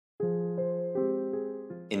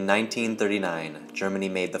In 1939, Germany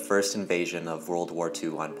made the first invasion of World War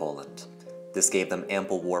II on Poland. This gave them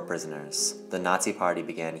ample war prisoners. The Nazi Party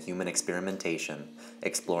began human experimentation,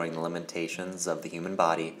 exploring the limitations of the human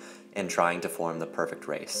body and trying to form the perfect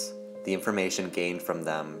race. The information gained from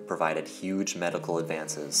them provided huge medical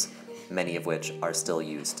advances, many of which are still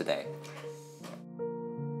used today.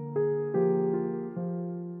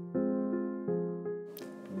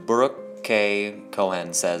 Baruch K.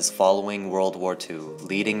 Cohen says following World War II,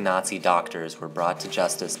 leading Nazi doctors were brought to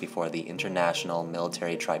justice before the International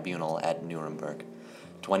Military Tribunal at Nuremberg.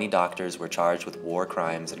 20 doctors were charged with war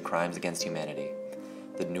crimes and crimes against humanity.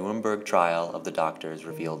 The Nuremberg trial of the doctors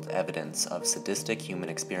revealed evidence of sadistic human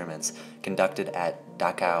experiments conducted at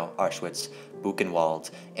Dachau, Auschwitz,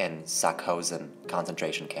 Buchenwald, and Sachsenhausen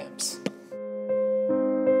concentration camps.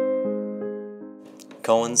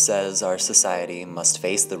 Cohen says our society must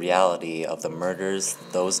face the reality of the murders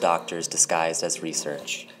those doctors disguised as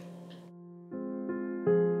research.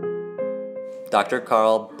 Dr.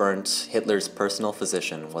 Karl Berndt, Hitler's personal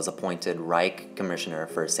physician, was appointed Reich Commissioner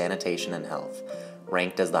for Sanitation and Health,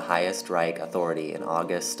 ranked as the highest Reich authority in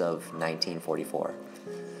August of 1944.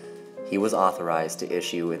 He was authorized to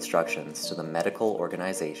issue instructions to the medical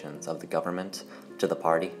organizations of the government, to the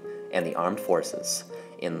party, and the armed forces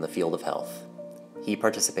in the field of health. He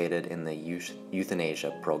participated in the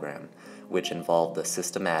euthanasia program, which involved the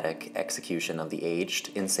systematic execution of the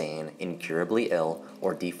aged, insane, incurably ill,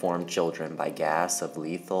 or deformed children by gas of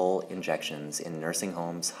lethal injections in nursing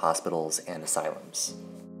homes, hospitals, and asylums.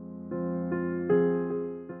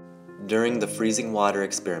 During the freezing water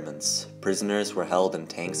experiments, prisoners were held in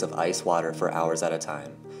tanks of ice water for hours at a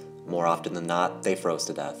time. More often than not, they froze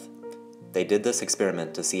to death. They did this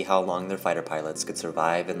experiment to see how long their fighter pilots could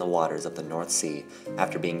survive in the waters of the North Sea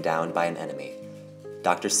after being downed by an enemy.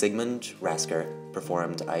 Dr. Sigmund Rasker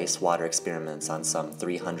performed ice water experiments on some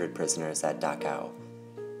 300 prisoners at Dachau.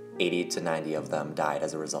 80 to 90 of them died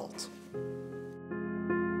as a result.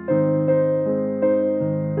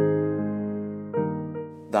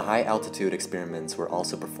 The high-altitude experiments were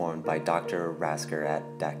also performed by Dr. Rasker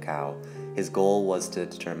at Dachau. His goal was to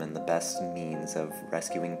determine the best means of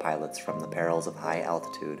rescuing pilots from the perils of high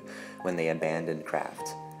altitude when they abandoned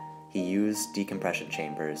craft. He used decompression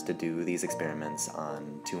chambers to do these experiments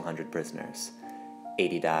on 200 prisoners.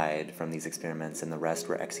 80 died from these experiments and the rest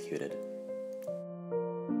were executed.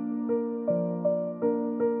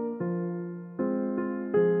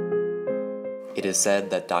 It is said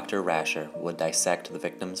that Dr. Rascher would dissect the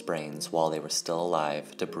victims' brains while they were still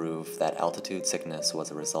alive to prove that altitude sickness was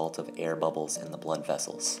a result of air bubbles in the blood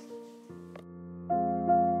vessels.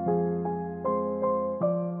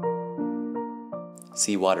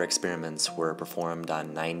 Seawater experiments were performed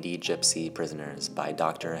on 90 gypsy prisoners by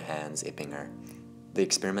Dr. Hans Ippinger. The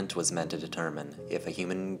experiment was meant to determine if a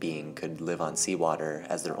human being could live on seawater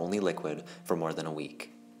as their only liquid for more than a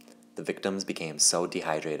week. The victims became so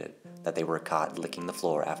dehydrated that they were caught licking the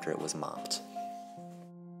floor after it was mopped.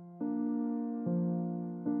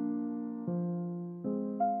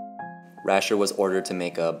 Rascher was ordered to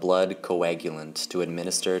make a blood coagulant to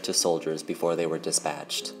administer to soldiers before they were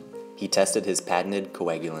dispatched. He tested his patented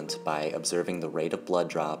coagulant by observing the rate of blood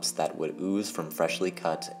drops that would ooze from freshly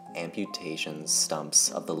cut amputation stumps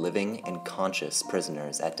of the living and conscious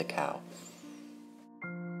prisoners at Dachau.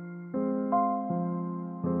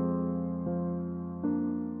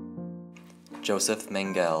 Joseph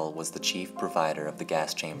Mengele was the chief provider of the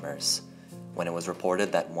gas chambers. When it was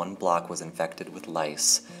reported that one block was infected with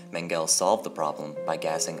lice, Mengele solved the problem by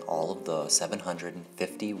gassing all of the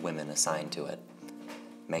 750 women assigned to it.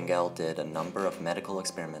 Mengele did a number of medical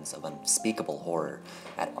experiments of unspeakable horror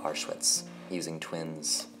at Auschwitz, using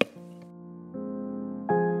twins.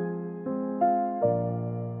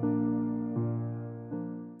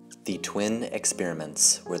 The twin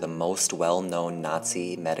experiments were the most well-known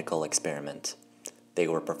Nazi medical experiment. They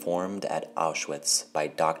were performed at Auschwitz by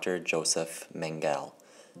Dr. Joseph Mengele.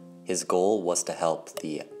 His goal was to help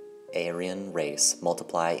the Aryan race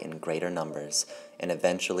multiply in greater numbers and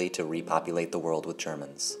eventually to repopulate the world with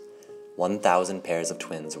Germans. 1,000 pairs of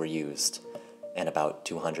twins were used, and about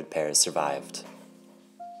 200 pairs survived.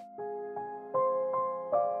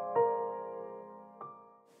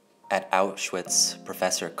 At Auschwitz,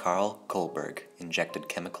 Professor Karl Kohlberg injected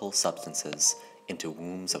chemical substances into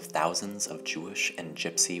wombs of thousands of Jewish and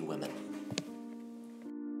Gypsy women.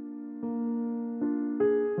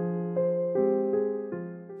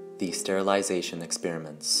 The sterilization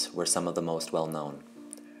experiments were some of the most well-known.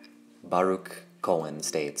 Baruch Cohen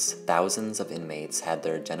states, thousands of inmates had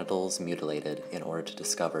their genitals mutilated in order to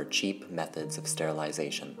discover cheap methods of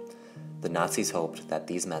sterilization. The Nazis hoped that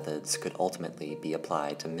these methods could ultimately be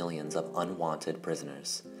applied to millions of unwanted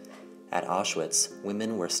prisoners. At Auschwitz,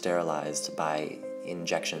 women were sterilized by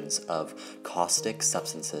injections of caustic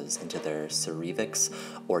substances into their cervix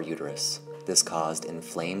or uterus. This caused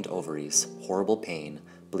inflamed ovaries, horrible pain,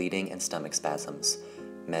 bleeding, and stomach spasms.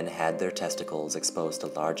 Men had their testicles exposed to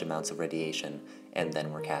large amounts of radiation and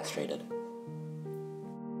then were castrated.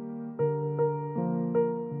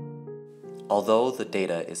 Although the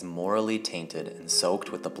data is morally tainted and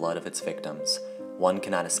soaked with the blood of its victims, one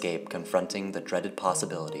cannot escape confronting the dreaded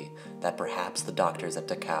possibility that perhaps the doctors at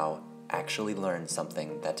Dachau actually learned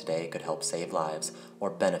something that today could help save lives or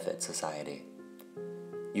benefit society.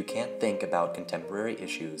 You can't think about contemporary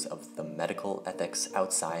issues of the medical ethics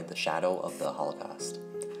outside the shadow of the Holocaust,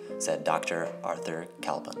 said Dr. Arthur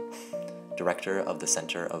Kalpan, director of the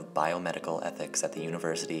Center of Biomedical Ethics at the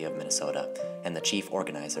University of Minnesota and the chief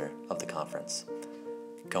organizer of the conference.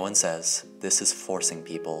 Cohen says this is forcing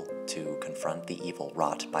people to confront the evil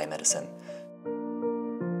wrought by medicine.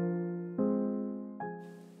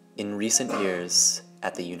 In recent years,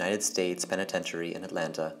 at the United States Penitentiary in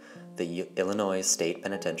Atlanta, the Illinois State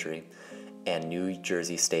Penitentiary, and New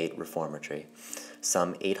Jersey State Reformatory,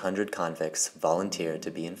 some 800 convicts volunteered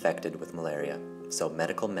to be infected with malaria so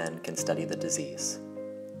medical men can study the disease.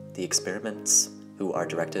 The experiments, who are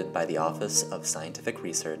directed by the Office of Scientific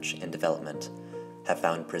Research and Development, have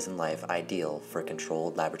found prison life ideal for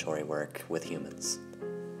controlled laboratory work with humans.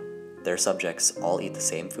 Their subjects all eat the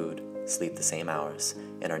same food, sleep the same hours,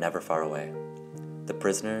 and are never far away. The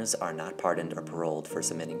prisoners are not pardoned or paroled for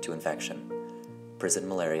submitting to infection. Prison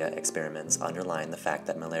malaria experiments underline the fact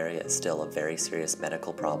that malaria is still a very serious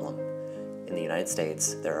medical problem. In the United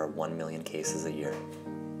States, there are 1 million cases a year.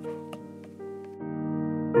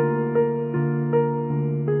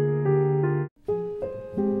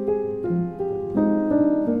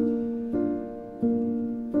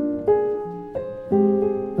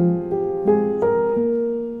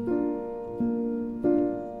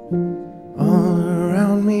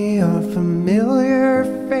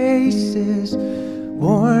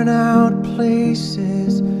 Worn out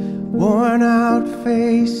places, worn out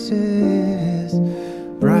faces,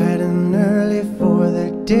 bright and early for their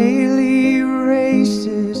daily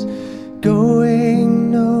races, going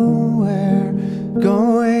nowhere,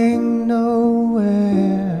 going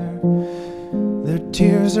nowhere. Their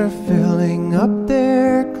tears are filling up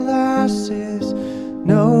their glasses,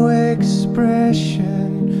 no expression,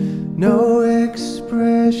 no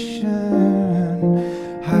expression.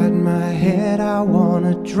 Hide my head, I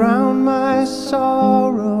wanna drown my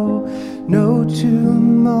sorrow. No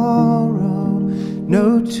tomorrow,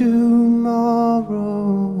 no tomorrow.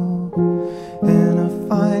 And I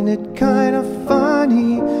find it kinda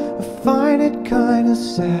funny, I find it kinda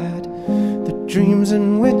sad. The dreams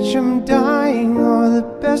in which I'm dying are the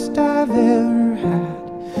best I've ever had.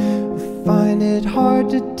 I find it hard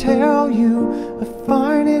to tell you, I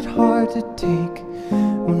find it hard to take.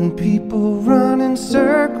 When people run in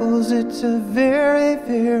circles, it's a very,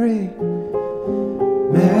 very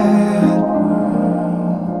mad world.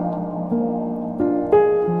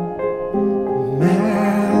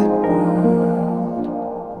 Mad world.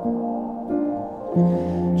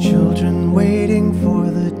 Children waiting for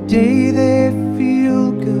the day they feel